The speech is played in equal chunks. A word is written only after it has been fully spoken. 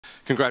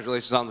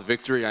Congratulations on the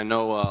victory. I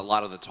know a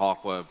lot of the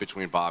talk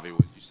between Bobby, you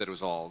said it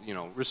was all,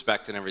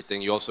 respect and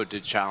everything. You also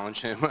did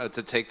challenge him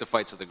to take the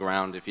fight to the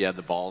ground if he had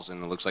the balls,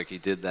 and it looks like he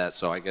did that.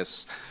 So I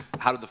guess,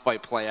 how did the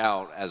fight play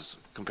out as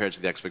compared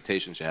to the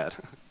expectations you had?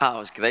 Oh, it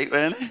was great,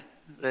 really.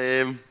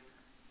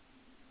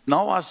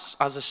 No, as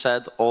I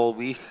said all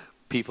week,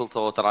 people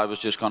thought that I was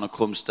just going to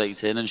come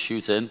straight in and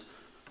shoot in.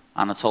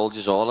 And I told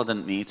you all I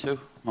didn't need to. You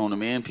know what I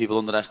mean? People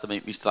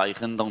underestimate me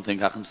striking, don't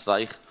think I can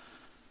strike.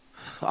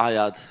 I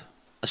had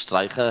a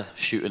striker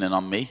shooting in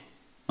on me. You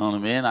know what I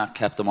mean? I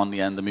kept him on the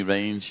end of my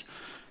range,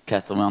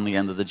 kept him on the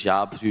end of the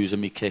jab,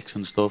 using me kicks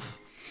and stuff.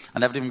 I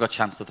never even got a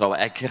chance to throw an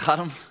egg kick at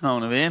him. You know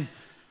what I mean?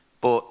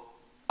 But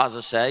as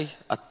I say,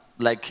 I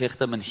leg kicked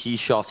him and he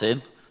shot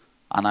in,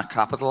 and I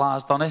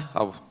capitalised on it.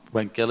 I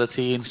went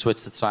guillotine,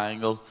 switched to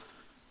triangle,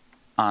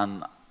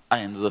 and I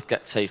ended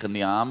up taking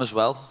the arm as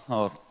well.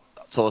 I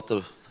thought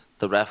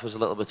the ref was a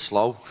little bit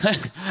slow,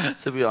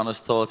 to be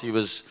honest. I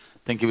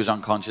think he was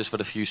unconscious for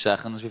a few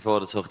seconds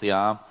before I took the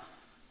arm,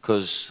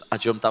 because I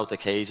jumped out the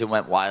cage and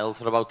went wild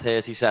for about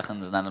 30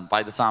 seconds, and then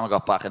by the time I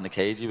got back in the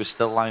cage, he was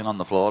still lying on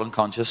the floor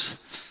unconscious.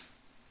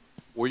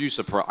 Were you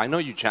surprised? I know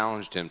you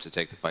challenged him to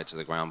take the fight to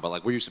the ground,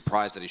 but were you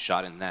surprised that he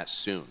shot in that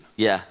soon?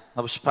 Yeah,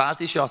 I was surprised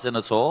he shot in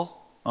at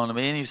all. You know what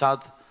I mean?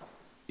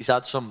 He's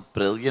had some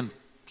brilliant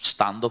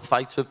stand-up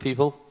fights with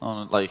people.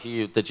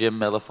 The Jim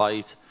Miller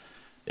fight.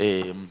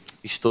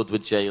 He stood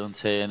with Jalen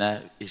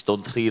Turner. He's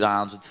done 3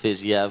 rounds with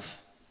Fiziev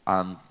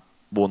and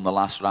won the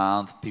last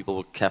round.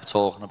 People kept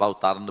talking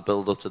about that in the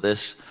build-up to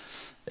this.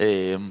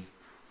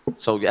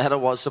 So yeah, I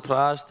was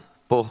surprised.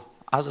 But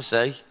as I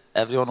say,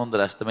 everyone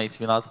underestimates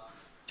me, lad.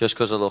 Just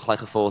because I look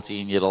like a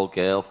 14-year-old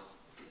girl.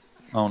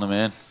 You know what I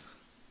mean?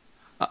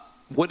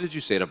 What did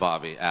you say to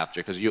Bobby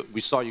after? Because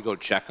we saw you go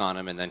check on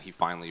him, and then he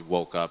finally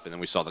woke up, and then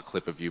we saw the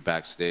clip of you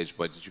backstage.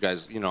 But did you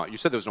guys, you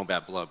said there was no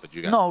bad blood, but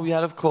you guys... No, yeah,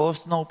 of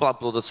course, no bad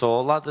blood at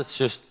all, lad. It's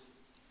just,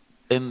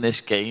 in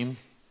this game,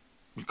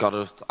 you've got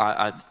to...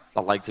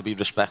 I like to be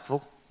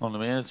respectful. You know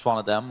what I mean? It's one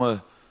of them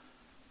where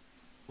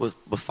we're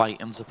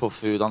fighting to put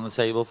food on the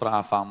table for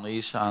our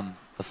families, and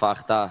the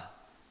fact that,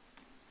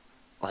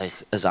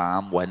 his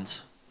arm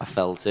went, I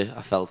felt it.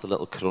 I felt a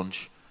little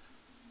crunch,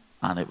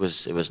 and it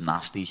was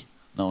nasty.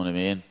 Know what I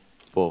mean?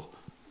 But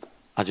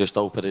I just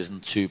hope it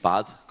isn't too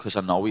bad, because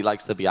I know he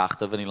likes to be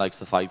active and he likes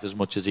to fight as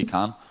much as he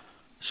can.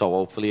 So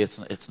hopefully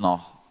it's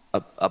not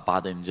a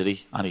bad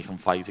injury and he can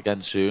fight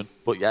again soon.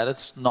 But yeah,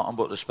 it's nothing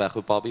but respect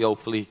with Bobby.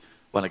 Hopefully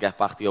when I get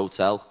back to the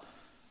hotel,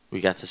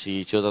 we get to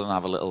see each other and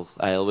have a little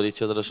ale with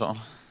each other or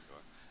something.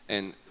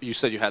 And you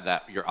said you had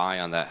your eye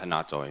on that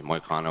Renato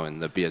Moicano in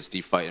the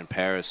BSD fight in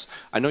Paris.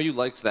 I know you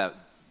liked that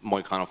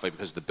Moicano fight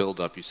because the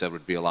build-up you said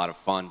would be a lot of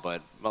fun,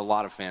 but a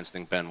lot of fans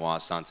think Benoit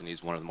Saint-Denis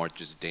is one of the more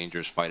just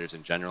dangerous fighters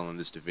in general in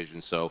this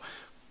division. So,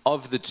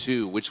 of the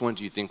two, which one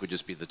do you think would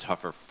just be the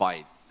tougher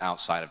fight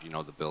outside of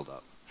the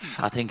build-up?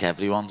 I think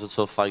everyone's a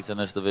tough fight in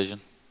this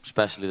division,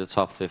 especially the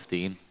top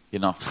 15.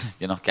 You're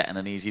not getting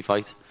an easy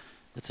fight.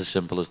 It's as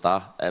simple as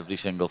that. Every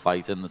single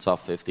fight in the top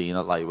 15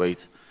 at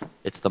lightweight,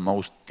 it's the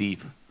most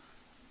deep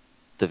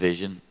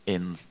division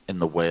in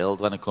the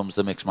world when it comes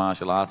to mixed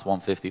martial arts,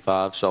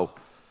 155. So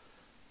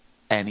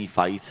any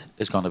fight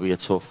is going to be a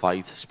tough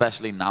fight,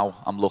 especially now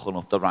I'm looking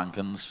up the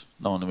rankings,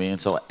 know what I mean?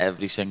 So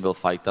every single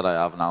fight that I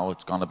have now,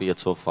 it's going to be a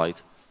tough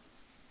fight.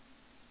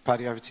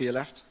 Paddy, over to your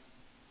left.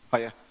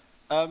 Hiya.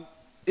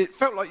 It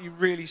felt like you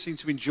really seemed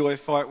to enjoy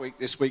Fight Week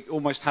this week,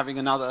 almost having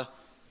another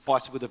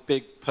fighter with a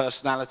big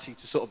personality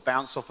to sort of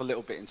bounce off a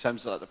little bit in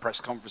terms of the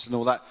press conference and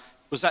all that.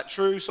 Was that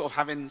true, sort of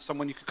having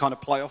someone you could kind of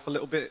play off a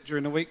little bit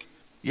during the week?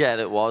 Yeah,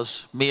 it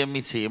was. Me and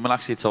my team were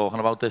actually talking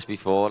about this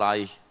before.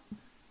 I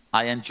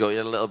enjoy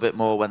it a little bit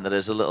more when there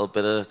is a little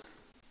bit of,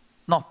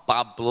 not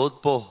bad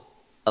blood, but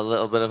a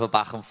little bit of a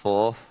back and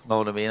forth. Know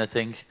what I mean? I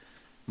think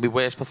my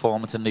worst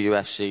performance in the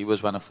UFC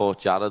was when I fought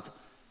Jared,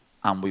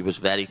 and we was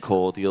very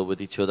cordial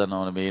with each other. Know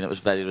what I mean? It was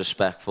very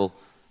respectful,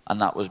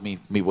 and that was me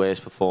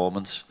worst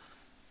performance.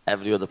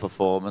 Every other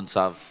performance,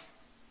 I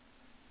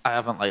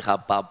haven't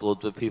had bad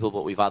blood with people,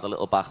 but we've had a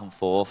little back and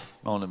forth.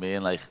 Know what I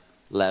mean?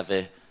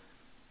 Levy,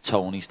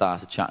 Tony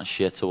started chatting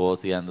shit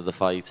towards the end of the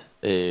fight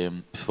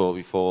before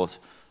we fought.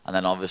 And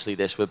then obviously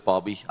this with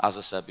Bobby, as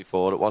I said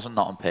before, it wasn't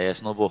nothing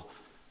personal, but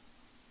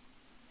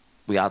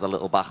we had a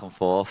little back and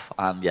forth,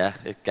 and yeah,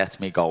 it gets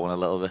me going a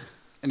little bit.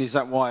 And is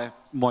that why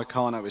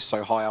Moicano is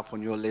so high up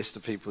on your list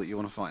of people that you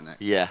want to fight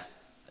next? Yeah,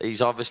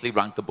 he's obviously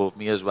ranked above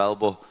me as well,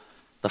 but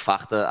the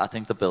fact that I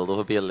think the build-up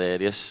would be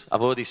hilarious.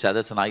 I've already said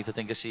it tonight, I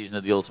think a season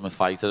of The Ultimate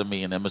Fighter and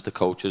me and him as the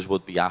coaches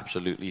would be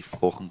absolutely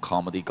fucking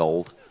comedy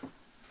gold.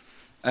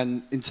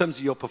 And in terms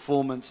of your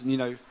performance,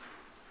 and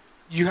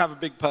you have a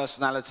big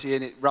personality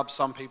and it rubs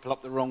some people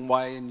up the wrong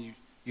way, and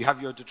you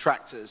have your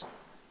detractors.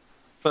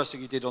 First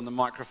thing you did on the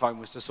microphone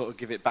was to sort of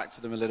give it back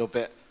to them a little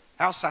bit.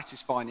 How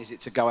satisfying is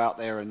it to go out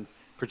there and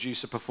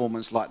produce a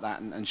performance like that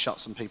and shut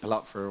some people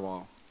up for a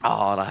while?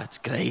 Oh, that's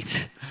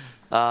great.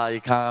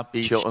 You can't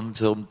be shutting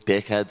some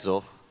dickheads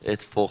up.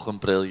 It's fucking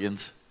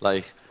brilliant.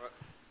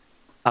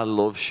 I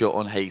love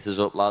shutting haters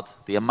up, lad.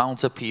 The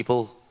amount of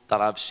people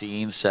that I've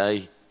seen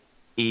say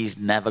he's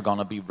never going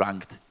to be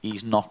ranked.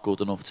 He's not good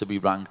enough to be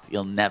ranked.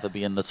 He'll never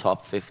be in the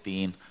top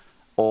 15.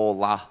 All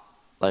that.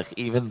 Like,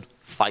 even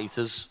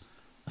fighters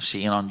I've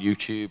seen on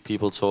YouTube,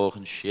 people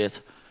talking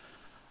shit.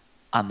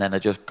 And then I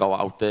just go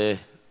out there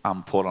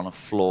and put on a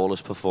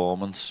flawless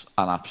performance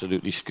and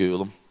absolutely school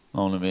them. You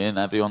know what I mean?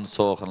 Everyone's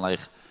talking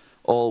like,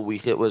 all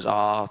week it was,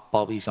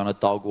 Bobby's going to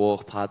dog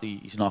walk Paddy.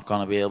 He's not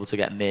going to be able to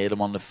get near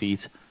him on the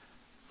feet.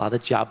 I'd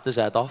have jabbed his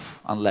head off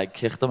and leg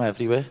kicked him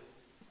everywhere.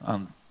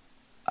 And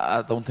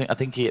I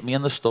think he hit me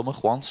in the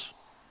stomach once.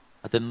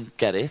 I didn't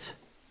get it.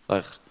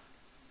 Like,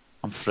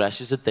 I'm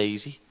fresh as a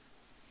daisy.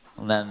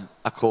 And then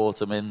I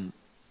caught him in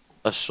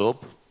a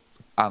sub,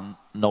 and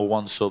no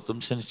one subbed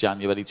him since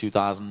January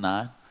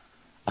 2009.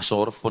 I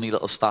saw a funny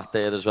little stat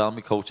there as well.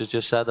 My coach has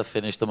just said I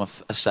finished him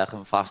a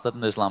second faster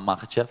than Islam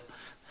Makhachev.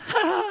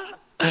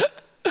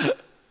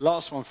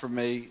 Last one from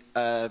me.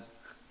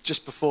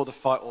 Just before the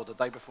fight, or the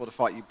day before the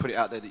fight, you put it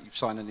out there that you've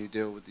signed a new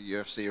deal with the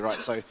UFC, right?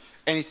 So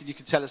anything you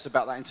can tell us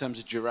about that in terms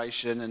of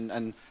duration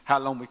and how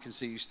long we can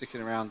see you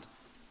sticking around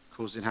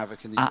causing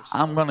havoc in the UFC?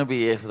 I'm going to be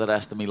here for the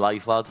rest of my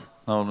life, lad. You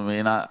know what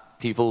I mean?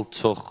 People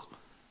took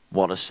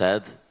what I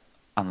said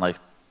and, like,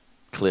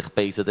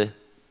 clickbaited it.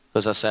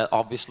 Because I said,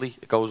 obviously,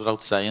 it goes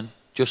without saying,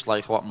 just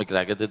like what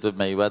McGregor did with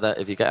Mayweather,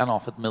 if you're getting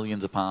offered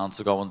millions of pounds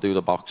to go and do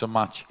the boxing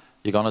match,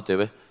 you're going to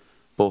do it.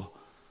 But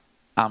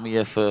I'm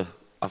here for...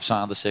 I've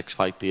signed a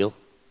 6-fight deal,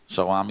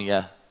 so I'm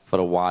here for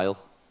a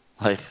while,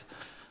 like,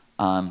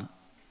 and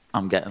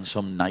I'm getting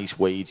some nice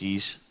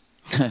wages.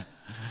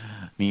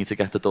 Need to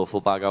get the duffel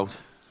bag out.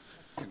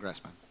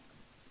 Congrats, man.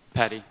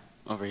 Paddy,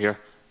 over here.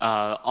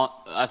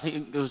 I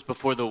think it was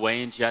before the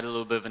weigh-ins, you had a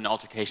little bit of an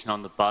altercation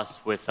on the bus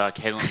with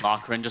Kaylin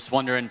Loughran. Just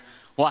wondering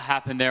what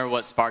happened there,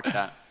 what sparked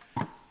that?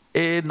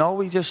 No,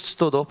 we just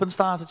stood up and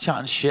started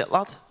chatting shit,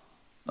 lad.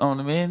 You know what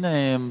I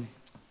mean?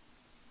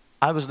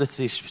 I was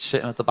literally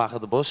sitting at the back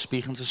of the bus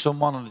speaking to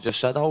someone, and I just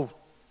said, oh,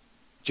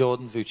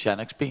 Jordan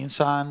Vucenic's being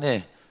signed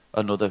there.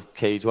 Another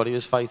Cage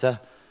Warriors fighter.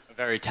 A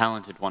very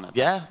talented one.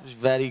 Yeah, he was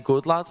very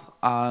good, lad.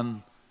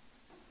 And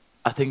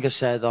I think I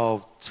said,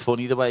 oh, it's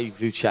funny the way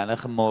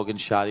Vucenic and Morgan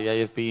Charrier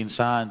have been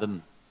signed,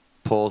 and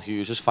Paul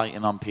Hughes is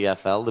fighting on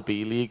PFL, the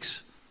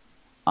B-Leagues.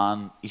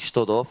 And he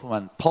stood up and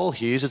went, Paul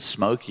Hughes would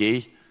smoke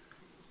ye.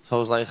 So I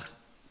was like,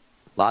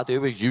 lad,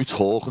 who are you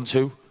talking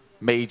to?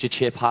 Major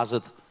Chip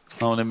Hazard. You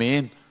know what I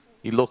mean?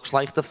 He looks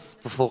like the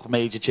fuck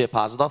Major Chip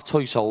Hazard off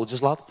Toy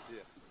Soldiers, lad. Yeah.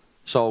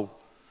 So,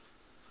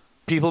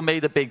 people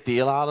made a big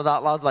deal out of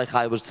that, lad, like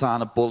I was trying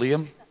to bully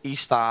him. He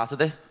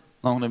started it,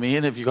 know what I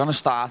mean? If you're going to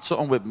start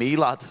something with me,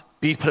 lad,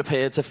 be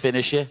prepared to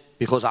finish it,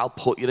 because I'll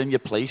put you in your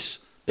place.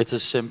 It's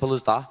as simple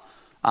as that.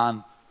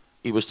 And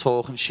he was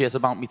talking shit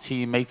about my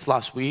teammates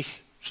last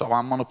week, so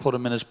I'm going to put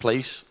him in his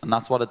place, and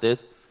that's what I did.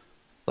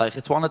 Like,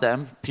 it's one of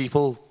them.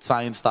 People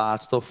try and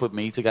start stuff with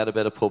me to get a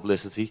bit of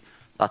publicity.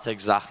 That's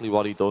exactly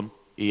what he done.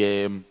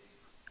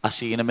 I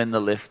seen him in the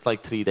lift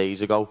like 3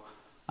 days ago,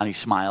 and he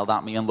smiled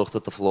at me and looked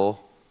at the floor.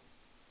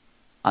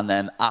 And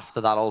then after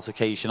that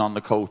altercation on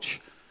the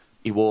coach,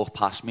 he walked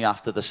past me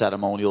after the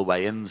ceremonial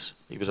weigh-ins.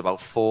 He was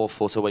about 4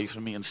 foot away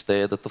from me and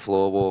stared at the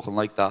floor walking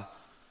like that.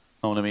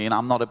 Know what I mean?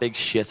 I'm not a big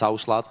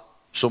shithouse lad.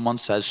 Someone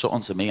says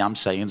something to me, I'm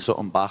saying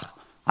something back.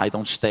 I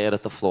don't stare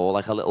at the floor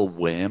like a little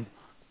worm.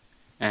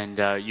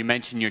 And you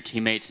mentioned your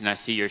teammates, and I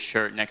see your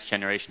shirt, Next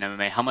Generation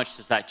MMA. How much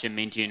does that gym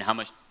mean to you, and how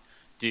much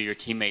do your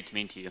teammates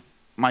mean to you?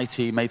 My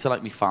teammates are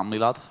like my family,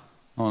 lad.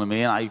 Know what I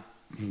mean?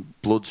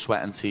 Blood,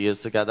 sweat and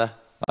tears together.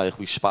 Like,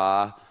 we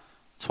spar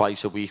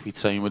twice a week. We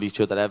train with each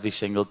other every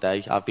single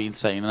day. I've been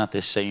training at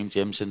this same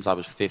gym since I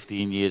was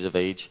 15 years of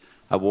age.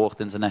 I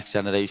walked into Next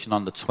Generation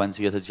on the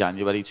 20th of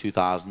January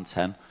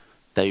 2010.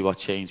 Day what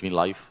changed my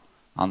life.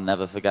 I'll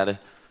never forget it.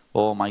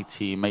 All my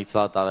teammates,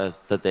 lad, that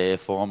are there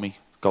for me,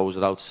 goes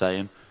without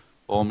saying.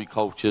 All my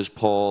coaches,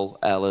 Paul,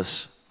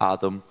 Ellis,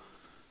 Adam,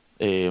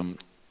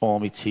 all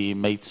my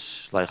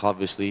teammates, like,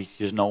 obviously,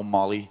 you know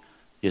Molly.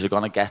 You're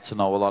going to get to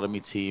know a lot of my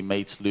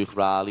teammates, Luke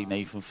Riley,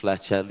 Nathan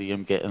Fletcher,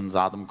 Liam Gittins,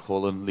 Adam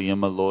Cullen, Liam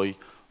Malloy,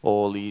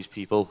 all these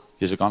people.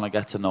 You're going to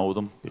get to know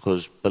them,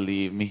 because,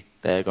 believe me,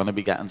 they're going to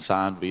be getting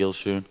signed real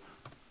soon.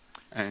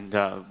 And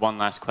one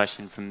last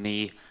question from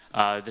me.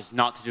 This is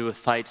not to do with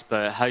fights,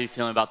 but how are you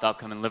feeling about the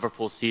upcoming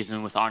Liverpool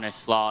season with Arne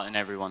Slot and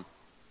everyone?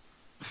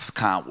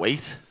 Can't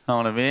wait, know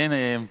what I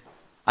mean?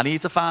 I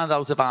need to find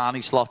out if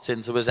Arnie slots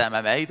into his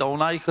MMA,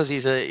 don't I? Because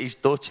he's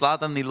Dutch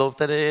lad and he loved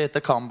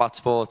the combat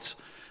sports.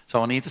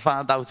 So I need to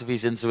find out if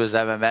he's into his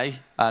MMA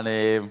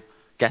and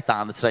get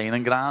down the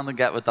training ground and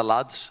get with the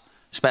lads.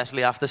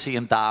 Especially after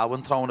seeing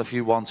Darwin throwing a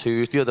few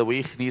 1-2s the other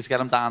week. Need to get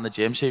him down the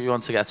gym, see if he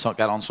wants to get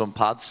on some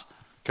pads.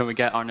 Can we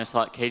get Arne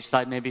Slot cage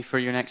side maybe for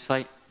your next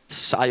fight?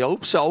 I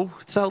hope so.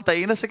 Tell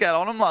Dana to get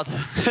on him, lad.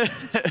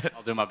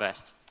 I'll do my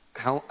best.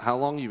 How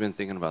long have you been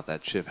thinking about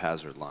that Chip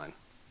Hazard line?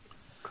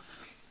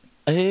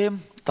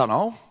 Don't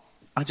know.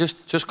 I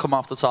just come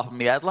off the top of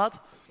my head, lad.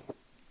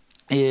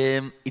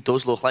 He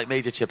does look like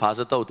Major Chip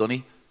Hazard, though, doesn't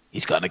he?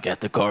 He's going to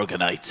get the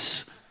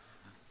Gorgonites.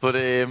 But,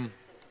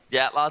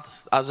 yeah, lad,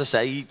 as I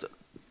say,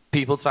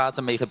 people tried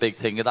to make a big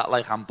thing of that,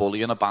 like I'm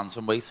bullying a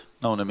bantamweight.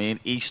 Know what I mean?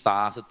 He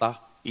started that.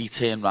 He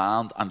turned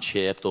round and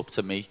chirped up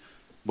to me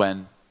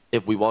when,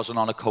 if we wasn't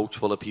on a coach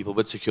full of people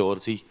with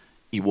security,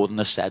 he wouldn't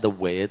have said a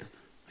word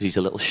because he's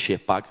a little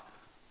shitbag.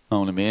 Know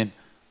what I mean?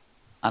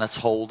 And I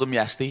told him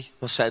yesterday,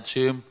 I said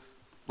to him,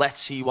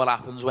 let's see what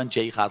happens when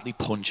Jake Hadley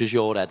punches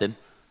your head in.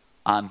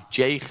 And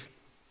Jake,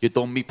 you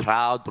done me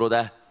proud,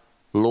 brother.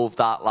 Love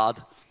that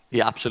lad.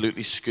 He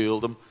absolutely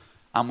schooled him.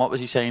 And what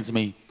was he saying to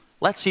me?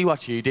 Let's see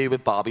what you do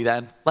with Bobby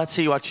then. Let's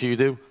see what you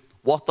do.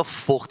 What the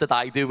fuck did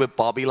I do with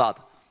Bobby, lad?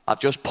 I've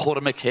just put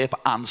him a kip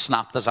and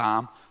snapped his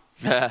arm.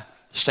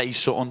 Say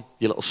something,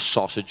 you little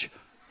sausage.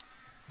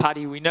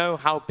 Paddy, we know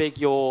how big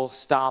your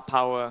star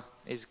power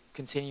is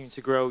continuing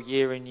to grow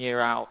year in,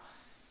 year out.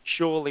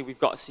 Surely we've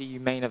got to see you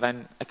main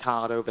event a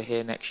card over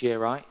here next year,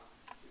 right?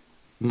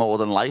 More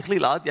than likely,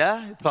 lad,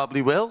 yeah, it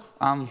probably will.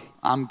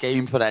 I'm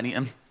game for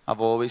anything.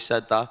 I've always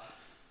said that.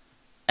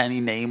 Any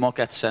name what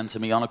gets sent to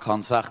me on a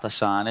contract, I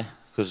sign it.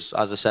 Because,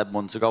 as I said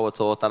months ago, I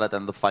thought that I'd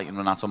end up fighting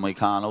Renato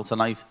Moicano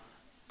tonight.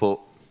 But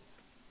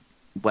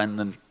when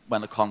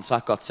the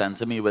contract got sent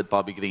to me with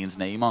Bobby Green's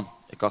name on,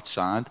 it got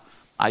signed.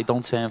 I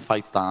don't turn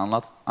fights down,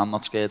 lad. I'm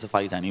not scared to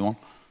fight anyone.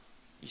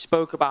 You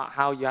spoke about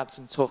how you had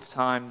some tough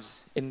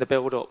times in the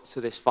build-up to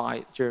this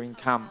fight during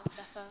camp.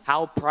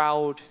 How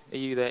proud are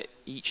you that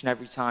each and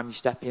every time you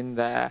step in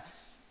there,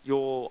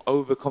 you're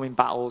overcoming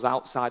battles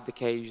outside the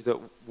cage that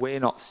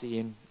we're not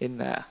seeing in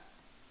there?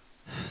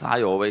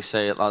 I always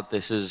say it, lad,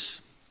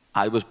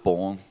 I was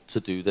born to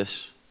do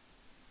this.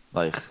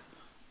 Like,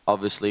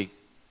 obviously,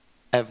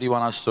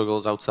 everyone has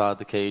struggles outside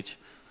the cage.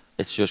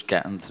 It's just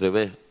getting through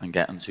it and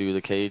getting to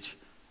the cage.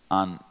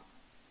 And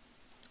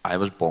I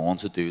was born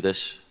to do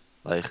this.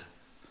 Like,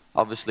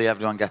 obviously,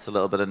 everyone gets a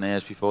little bit of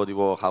nerves before they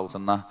walk out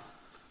and that.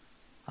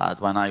 And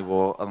when I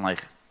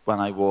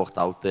walked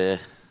out there,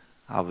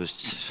 I was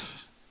just,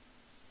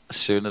 as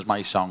soon as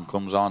my song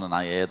comes on and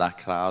I hear that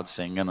crowd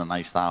singing and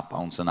I start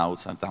bouncing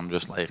out, I'm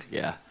just like,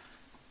 yeah,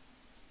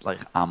 like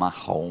I'm at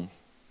home.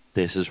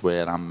 This is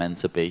where I'm meant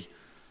to be.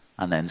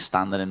 And then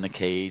standing in the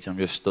cage, I'm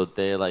just stood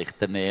there, like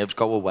the nerves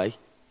go away.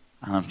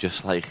 And I'm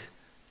just like,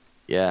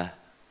 yeah,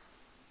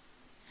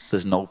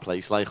 there's no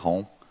place like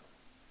home.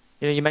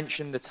 You know, you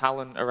mentioned the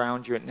talent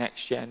around you at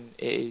Next Gen.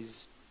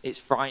 It's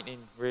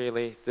frightening,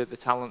 really, the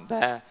talent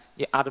there.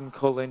 Adam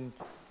Cullen,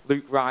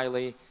 Luke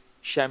Riley,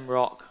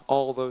 Shamrock,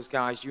 all those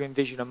guys. Do you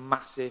envision a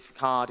massive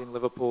card in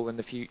Liverpool in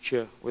the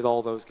future with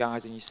all those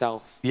guys and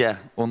yourself? Yeah,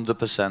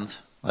 100%.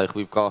 Like,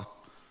 we've got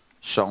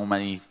so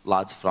many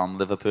lads from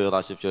Liverpool,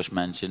 as you've just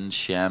mentioned.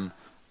 Shem,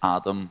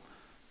 Adam,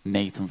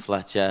 Nathan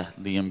Fletcher,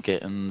 Liam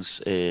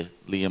Gittins,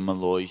 Liam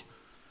Malloy.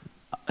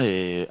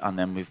 And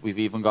then we've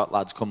even got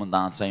lads coming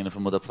down training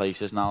from other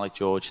places now, like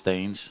George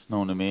Staines. Know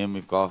what I mean?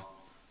 We've got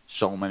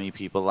so many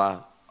people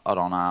that are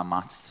on our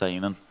mats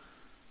training.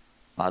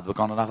 Lad, we're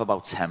going to have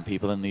about 10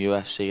 people in the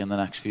UFC in the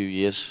next few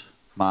years.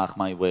 Mark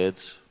my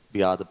words,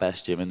 we are the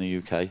best gym in the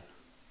UK.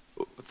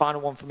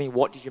 Final one for me,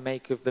 what did you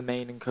make of the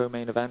main and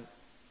co-main event?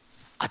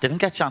 I didn't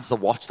get a chance to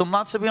watch them,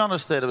 lad, to be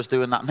honest. I was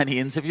doing that many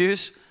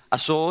interviews. I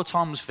saw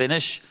Tom's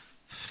finish.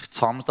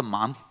 Tom's the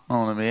man,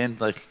 know what I mean?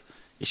 Like,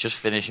 he's just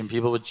finishing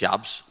people with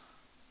jabs.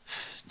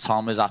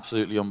 Tom is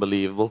absolutely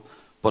unbelievable.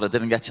 But I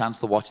didn't get a chance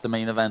to watch the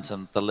main event,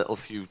 and the little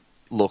few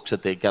looks I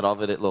did get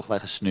of it, it looked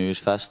like a snooze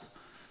fest.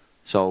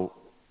 So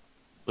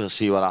we'll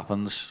see what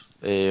happens.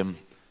 Don't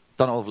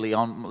know if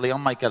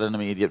Leon might get an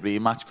immediate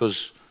rematch,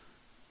 because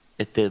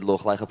it did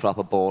look like a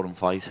proper boring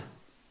fight.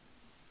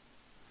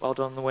 Well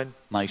done on the win.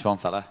 Nice one,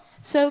 fella.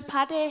 So,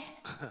 Paddy,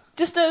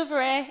 just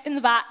over here in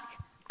the back.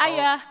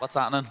 Hiya. What's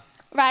happening?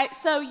 Right,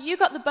 so you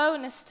got the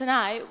bonus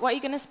tonight. What are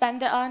you going to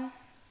spend it on?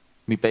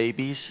 Me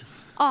babies.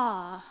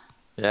 Ah.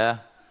 Yeah.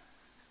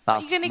 What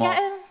are you going to get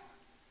him?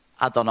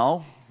 I don't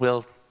know.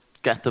 We'll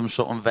get them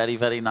something very,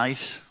 very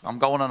nice. I'm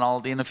going on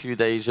holiday in a few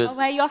days. Oh,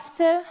 where are you off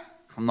to?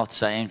 I'm not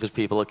saying, because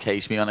people will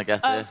case me when I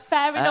get there. Oh,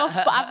 fair enough,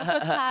 but have a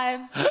good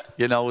time.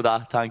 You know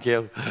that, thank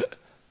you.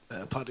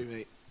 Paddy,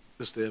 mate.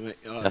 Just there, mate.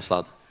 All right. Yes,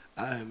 lad.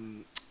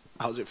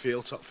 How's it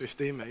feel, top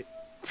 15, mate?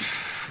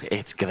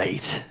 It's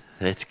great.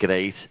 It's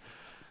great.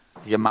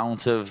 The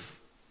amount of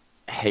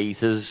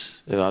haters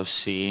who I've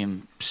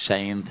seen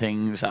saying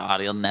things,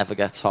 he'll never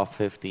get top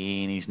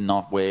 15, he's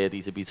not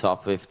worthy to be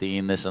top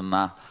 15, this and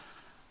that.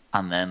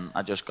 And then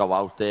I just go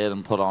out there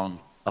and put on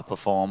a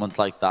performance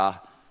like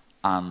that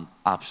and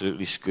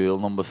absolutely school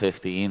number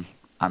 15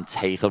 and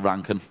take a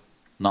ranking.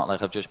 Not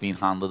like I've just been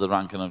handed a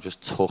ranking, I've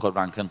just took a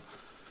ranking.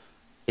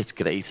 It's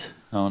great,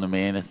 you know what I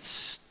mean?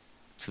 It's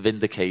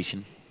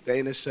vindication.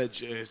 Dana said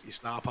your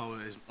star power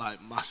is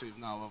like massive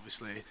now,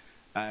 obviously.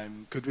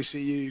 Could we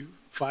see you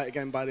fight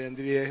again by the end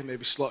of the year?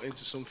 Maybe slot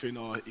into something,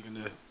 or are you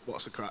gonna?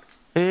 What's the crack?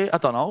 I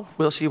don't know.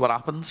 We'll see what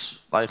happens.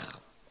 Like,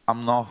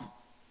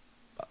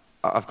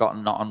 I've got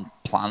nothing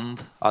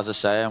planned. As I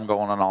say, I'm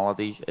going on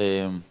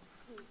holiday.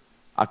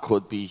 I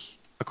could be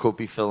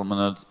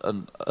filming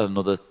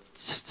another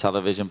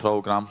television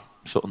program,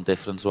 something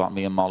different to what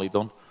me and Molly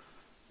done.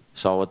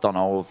 So I don't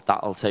know if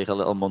that'll take a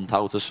little month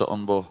out or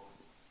something, but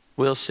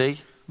we'll see. You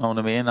know what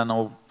I mean? I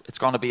know it's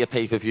going to be a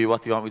pay-per-view.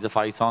 What do you want me to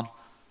fight on?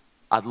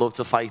 I'd love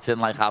to fight in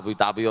like Abu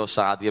Dhabi or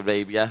Saudi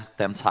Arabia.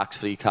 Them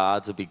tax-free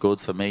cards would be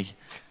good for me.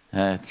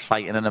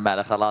 Fighting in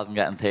America, lad, and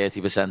getting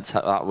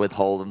 30%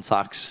 withholding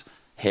tax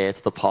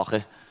hurts the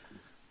pocket.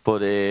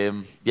 But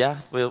yeah,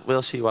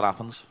 we'll see what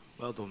happens.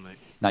 Well done, mate.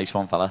 Nice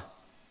one, fella.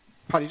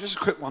 Paddy, just a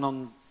quick one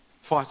on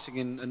fighting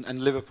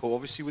in Liverpool.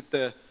 Obviously, with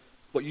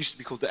what used to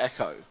be called the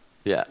Echo,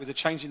 Yeah. with the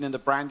changing in the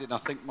branding, I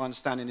think my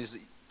understanding is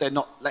that they're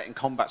not letting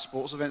combat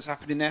sports events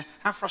happen in there.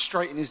 How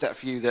frustrating is that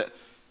for you that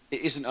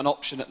it isn't an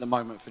option at the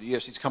moment for the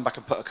UFC to come back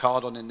and put a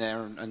card on in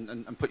there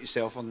and put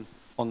yourself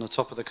on the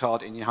top of the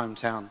card in your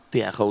hometown?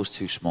 The Echo's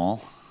too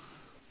small.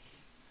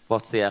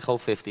 What's the Echo?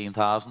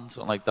 15,000,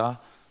 something like that.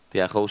 The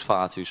Echo's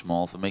far too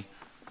small for me.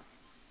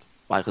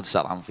 I could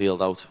sell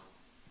Anfield out.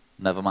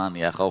 Never mind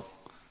the Echo.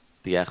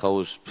 The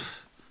Echo's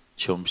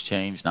chumps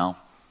change now.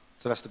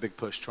 So that's the big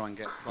push. Try and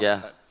get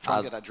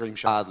that dream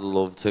shot. I'd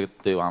love to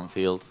do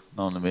Anfield.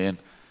 Know what I mean?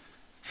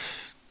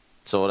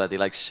 It's already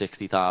like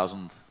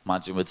 60,000.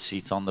 Imagine with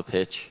seats on the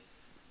pitch.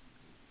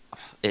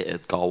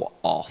 It'd go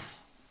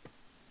off.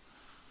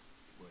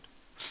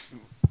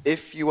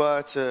 If you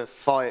were to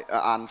fight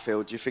at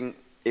Anfield, do you think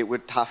it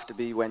would have to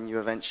be when you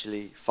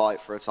eventually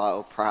fight for a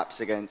title, perhaps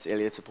against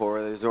Ilia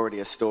Topuria? There's already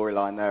a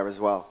storyline there as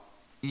well.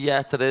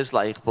 Yeah, there is,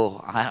 like,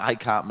 but I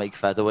can't make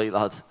featherweight,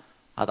 lad.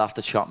 I'd have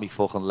to chop me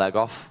fucking leg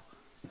off.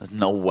 There's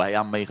no way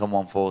I'm making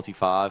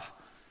 145.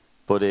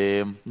 But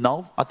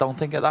no, I don't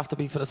think it'd have to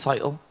be for the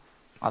title.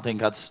 I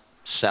think I'd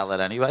sell it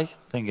anyway.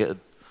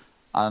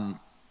 And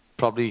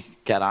probably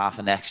get half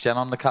a next gen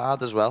on the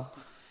card as well.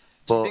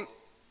 Do But you think...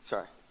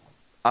 Sorry.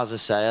 as I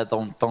say, I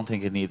don't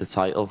think he'd need the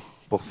title.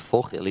 But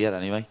fuck Ilya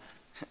anyway.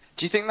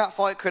 Do you think that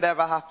fight could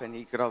ever happen?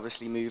 He could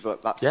obviously move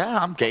up. Yeah,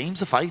 I'm game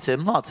to fight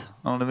him, lad.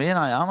 Know what I mean?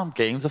 I am. I'm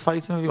game to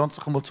fight him if he wants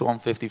to come up to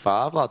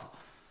 155, lad.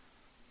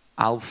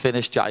 I'll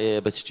finish Jai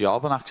Herbert's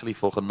job and actually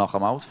fucking knock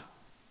him out.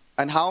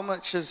 And how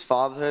much has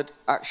fatherhood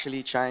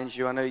actually changed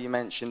you? I know you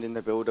mentioned in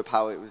the build-up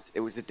how it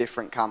was a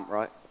different camp,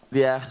 right?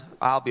 Yeah,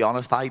 I'll be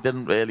honest, I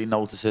didn't really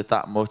notice it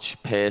that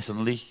much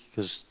personally,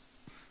 because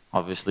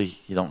obviously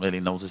you don't really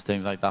notice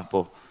things like that,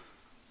 but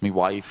my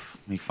wife,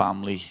 my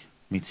family,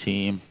 my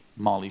team,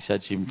 Molly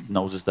said she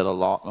noticed it a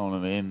lot, you know what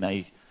I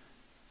mean?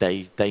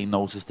 They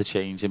noticed the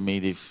change in me,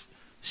 they've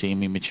seen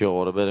me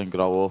mature a bit and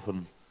grow up,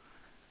 and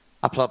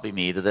I probably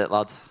needed it,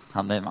 lad.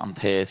 I'm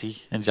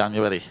 30 in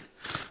January,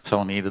 so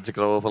I needed to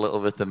grow up a little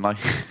bit, didn't I?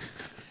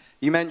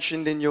 You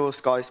mentioned in your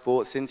Sky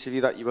Sports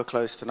interview that you were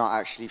close to not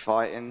actually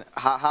fighting.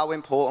 How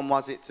important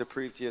was it to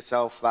prove to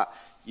yourself that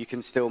you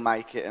can still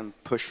make it and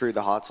push through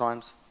the hard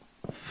times?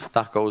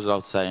 That goes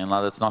without saying,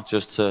 lad. It's not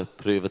just to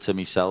prove it to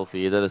myself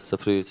either, it's to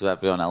prove to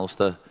everyone else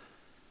that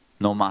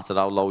no matter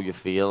how low you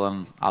feel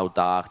and how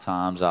dark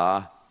times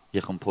are,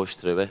 you can push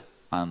through it.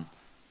 And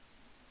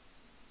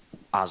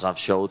as I've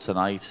showed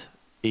tonight,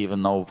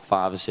 even though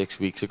 5 or 6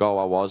 weeks ago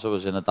I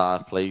was in a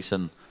dark place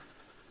and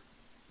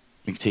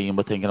my team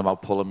were thinking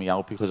about pulling me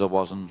out because I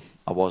wasn't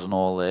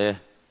all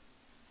there,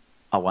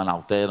 I went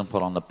out there and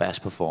put on the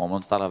best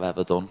performance that I've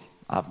ever done.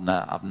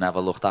 I've never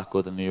looked that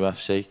good in the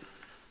UFC.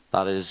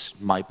 That is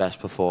my best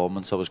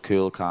performance. I was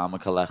cool, calm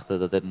and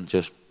collected. I didn't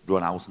just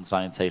run out and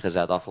try and take his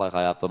head off like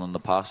I have done in the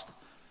past.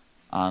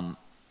 And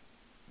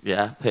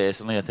yeah,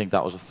 personally, I think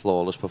that was a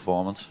flawless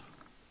performance.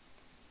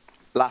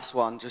 Last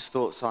one, just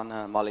thoughts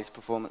on Molly's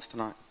performance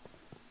tonight?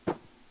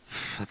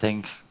 I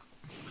think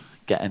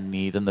getting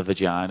kneed in the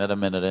vagina a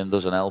minute in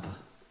doesn't help. You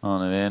know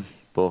what I mean?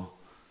 But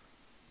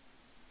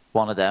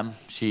one of them,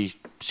 she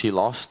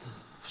lost.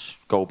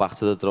 Go back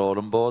to the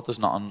drawing board. There's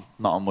not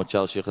much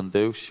else you can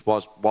do. She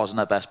wasn't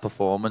her best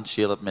performance.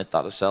 She'll admit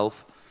that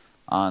herself.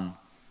 And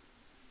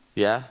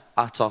yeah,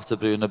 hats off to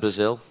Bruna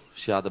Brazil.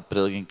 She had a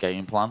brilliant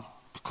game plan,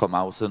 come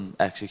out and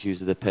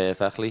executed it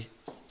perfectly.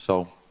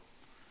 So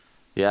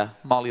yeah,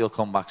 Molly will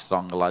come back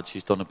stronger, lad.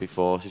 She's done it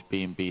before. She's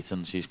been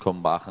beaten. She's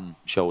come back and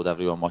showed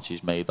everyone what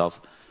she's made of.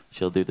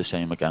 She'll do the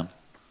same again.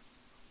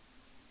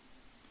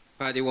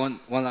 Paddy, one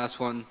last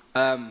one.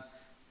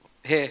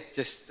 Here,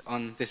 just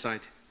on this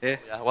side. Here.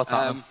 Yeah, what's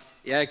happening?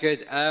 Yeah,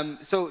 good.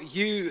 So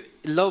you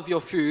love your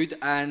food,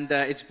 and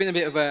it's been a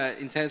bit of an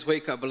intense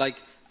wake up. But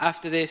like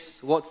after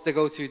this, what's the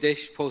go-to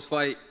dish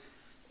post-fight?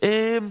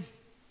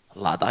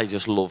 Lad, I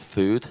just love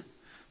food.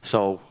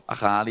 So I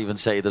can't even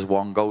say there's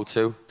one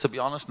go-to. To be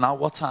honest, now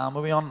what time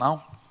are we on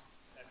now?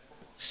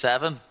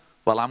 7.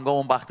 Well, I'm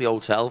going back to the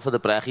hotel for the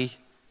brekkie.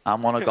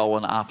 I'm gonna go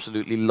and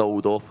absolutely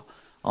load up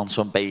on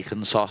some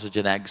bacon, sausage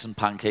and eggs and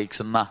pancakes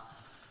and that.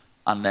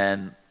 And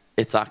then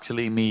it's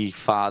actually me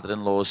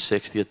father-in-law's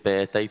 60th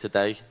birthday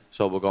today,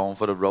 so we're going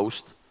for a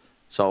roast.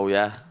 So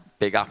yeah,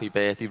 big happy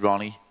birthday,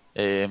 Ronnie.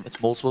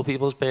 It's multiple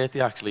people's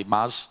birthday actually.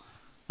 Maz,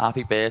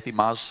 happy birthday,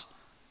 Maz.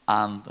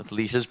 And it's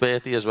Lisa's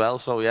birthday as well,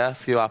 so yeah, a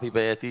few happy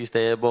birthdays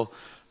there, but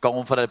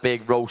going for a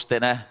big roast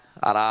dinner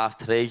at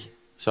 3:30,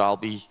 so I'll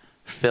be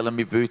filling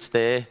my boots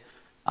there,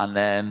 and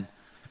then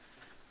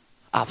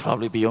I'll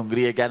probably be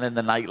hungry again in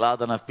the night,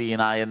 lad, and I've been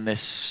eyeing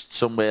this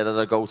somewhere that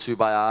I go to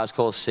by ours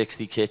called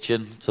 60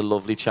 Kitchen. It's a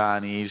lovely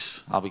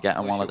Chinese. I'll be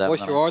getting one of them.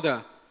 What's your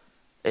order?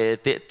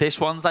 This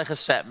one's like a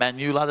set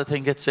menu, lad. I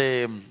think it's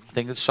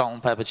salt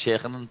and pepper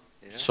chicken and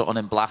something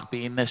in black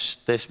bean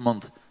this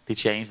month. They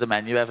change the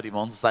menu every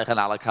month. It's like an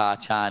a la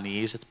carte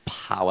Chinese. It's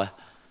power.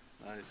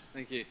 Nice.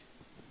 Thank you.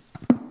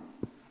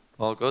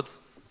 All good.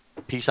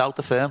 Peace out,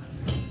 the firm.